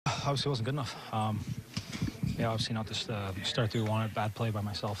obviously wasn't good enough. Yeah, obviously not just start through one bad play by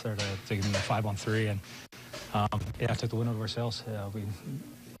myself there to give them the 5-on-3, and yeah, I took the wind out of our sails. We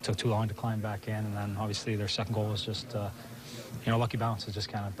took too long to climb back in, and then obviously their second goal was just lucky bounce. It just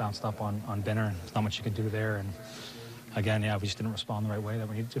kind of bounced up on Binner, and there's not much you could do there. And again, yeah, we just didn't respond the right way that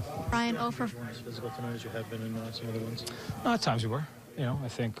we needed to. Ryan, as physical tonight as you have been in some other ones? At times we were. I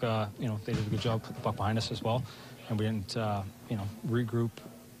think they did a good job, put the puck behind us as well, and we didn't regroup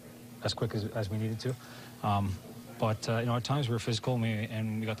as quick as we needed to. But at times we were physical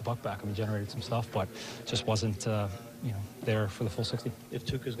and we got the puck back and we generated some stuff, but just wasn't there for the full 60. If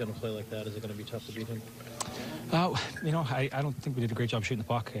Tuukka's going to play like that, is it going to be tough to beat him? I don't think we did a great job shooting the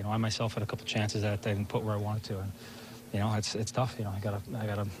puck. I myself had a couple chances that I didn't put where I wanted to, and it's tough. I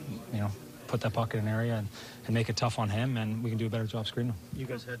gotta put that puck in an area and make it tough on him, and we can do a better job screening him. You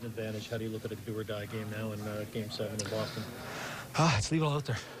guys had an advantage. How do you look at a do-or-die game now in Game 7 in Boston? Let's leave it all out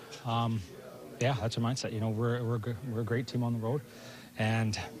there. Yeah, that's our mindset. We're a great team on the road,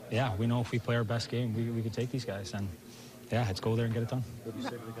 and yeah, we know if we play our best game, we can take these guys, and yeah, let's go there and get it done. What do you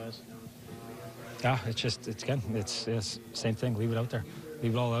say to the guys? Yeah, it's same thing. Leave it out there,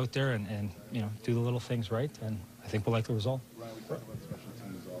 leave it all out there, and do the little things right, and I think we'll like the result. Ryan, we talk about special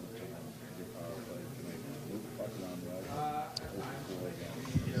teams all the time. Your power play tonight. Move the puck around well.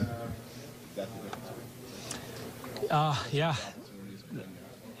 That's the difference. Yeah.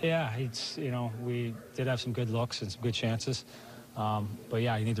 Yeah, we did have some good looks and some good chances, but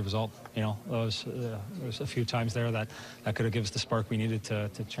yeah, you need the result. There was a few times there that could have given us the spark we needed to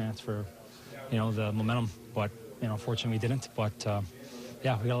transfer, the momentum. But fortunately we didn't. But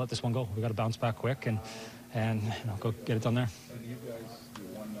yeah, we gotta let this one go. We gotta bounce back quick and go get it done there. And you guys, you're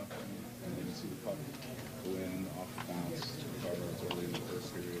 1-0, and then you see the puck go in off the bounce to Carlos early in the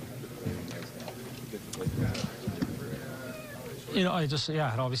first period. It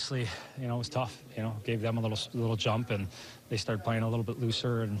obviously, it was tough. Gave them a little jump, and they started playing a little bit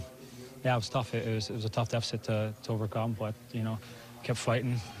looser, and yeah, it was tough. It was a tough deficit to overcome, but kept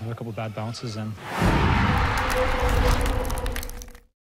fighting. Had a couple bad bounces, and